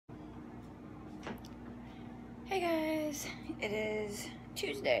Hey guys, it is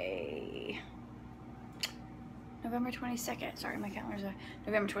Tuesday, November 22nd. Sorry, my calendar's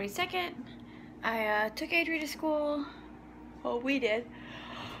November 22nd. I took Adri to school. Well, we did.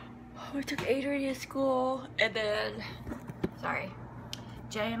 We took Adri to school, and then,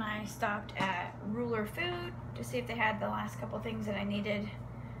 Jay and I stopped at Ruler Food to see if they had the last couple things that I needed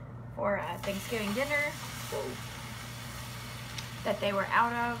for Thanksgiving dinner that they were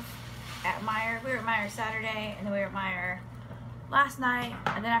out of. At Meijer. We were at Meijer Saturday, and then we were at Meijer last night,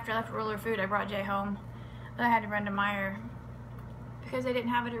 and then after I left Ruler Food I brought Jay home. Then I had to run to Meijer because they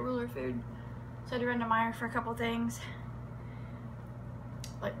didn't have it at Ruler Food, so I had to run to Meijer for a couple things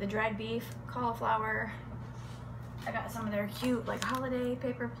like the dried beef, cauliflower. I got some of their cute like holiday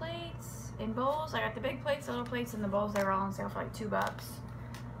paper plates and bowls. I got the big plates, the little plates, and the bowls. They were all on sale for like $2.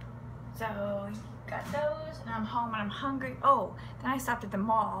 So got those, and I'm home and I'm hungry. Oh, then I stopped at the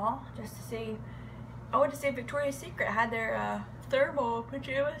mall just to see. I went to see if Victoria's Secret had their thermal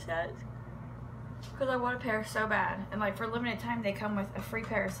pajama sets because I want a pair so bad. And like for a limited time, they come with a free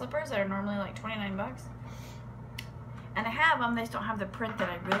pair of slippers that are normally like 29 bucks. And I have them. They just don't have the print that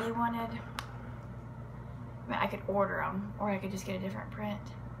I really wanted. I mean, I could order them, or I could just get a different print.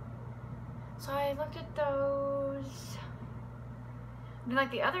 So I looked at those. And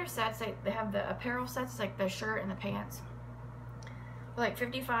like the other sets, they have the apparel sets, like the shirt and the pants, for like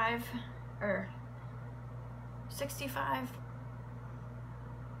 55 or 65.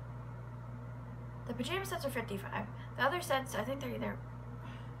 The pajama sets are 55. The other sets, I think they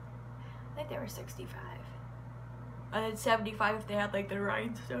were 65. And then 75 if they had like the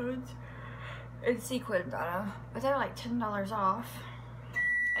rhinestones and sequins on them. But they were like $10 off.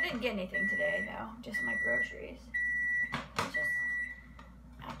 I didn't get anything today though, just my groceries.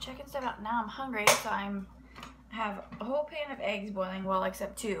 Checking stuff out. Now I'm hungry, so I have a whole pan of eggs boiling, well,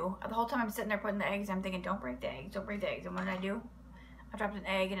 except two. The whole time I'm sitting there putting the eggs, I'm thinking, don't break the eggs, don't break the eggs. And what did I do? I dropped an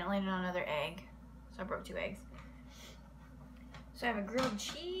egg and it landed on another egg, so I broke 2 eggs. So I have a grilled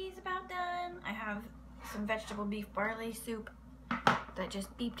cheese about done. I have some vegetable beef barley soup that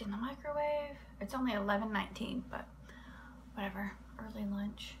just beeped in the microwave. It's only 11:19, but whatever. Early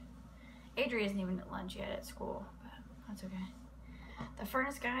lunch. Adri isn't even at lunch yet at school, but that's okay. The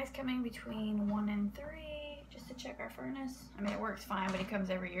furnace guy's coming between 1 and 3 just to check our furnace. I mean, it works fine, but he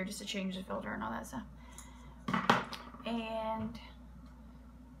comes every year just to change the filter and all that stuff. And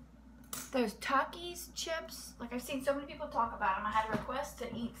those Takis chips, like I've seen so many people talk about them. I had a request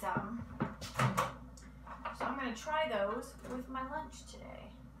to eat some. So I'm going to try those with my lunch today.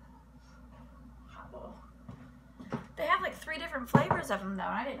 They have like 3 different flavors of them though,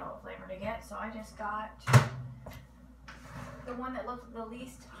 and I didn't know what flavor to get, so I just got the one that looked the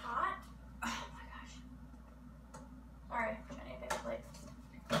least hot. Oh my gosh. Sorry, I need a bigger plate.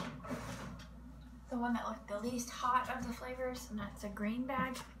 The one that looked the least hot of the flavors, and that's a green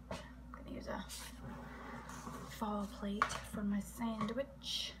bag. I'm gonna use a fall plate for my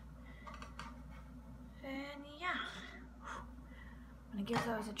sandwich. And yeah, I'm gonna give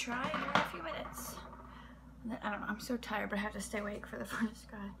those a try here in a few minutes. I don't know, I'm so tired, but I have to stay awake for the first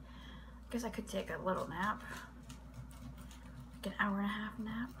guy. I guess I could take a little nap. An hour and a half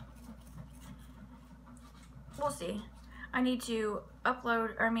nap. We'll see. I need to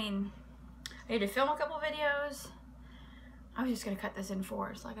upload, or I need to film a couple videos. I was just gonna cut this in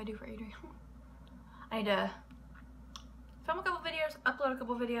 4s like I do for Adrian. I need to film a couple videos, upload a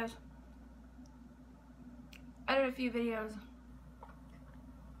couple videos, edit a few videos,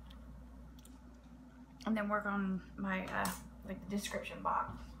 and then work on my like the description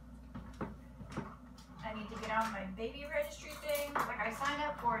box. I need to get on my baby registry thing. Like I signed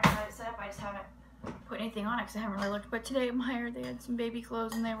up for it and I had it set up. I just haven't put anything on it because I haven't really looked. But today at Meijer they had some baby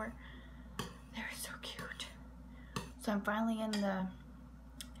clothes and they were so cute. So I'm finally in the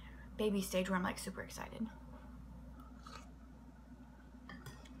baby stage where I'm like super excited.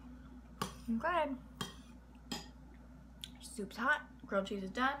 I'm glad. Soup's hot. Grilled cheese is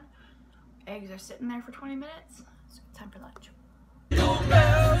done. Eggs are sitting there for 20 minutes. So it's time for lunch. Jingle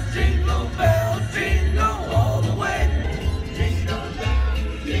bells, jingle bells, jingle all the way. Jingle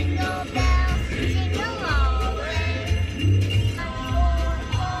bells, jingle bells, jingle all the way.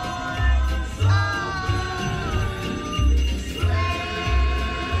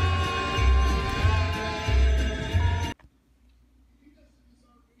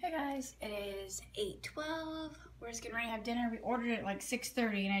 Hey guys, it is 8:12. We're just getting ready to have dinner. We ordered it at like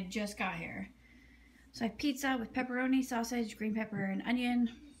 6:30 and I just got here. So I have pizza with pepperoni, sausage, green pepper, and onion.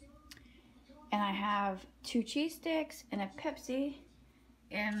 And I have 2 cheese sticks and a Pepsi.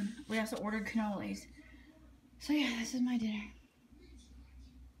 And we also ordered cannolis. So yeah, this is my dinner.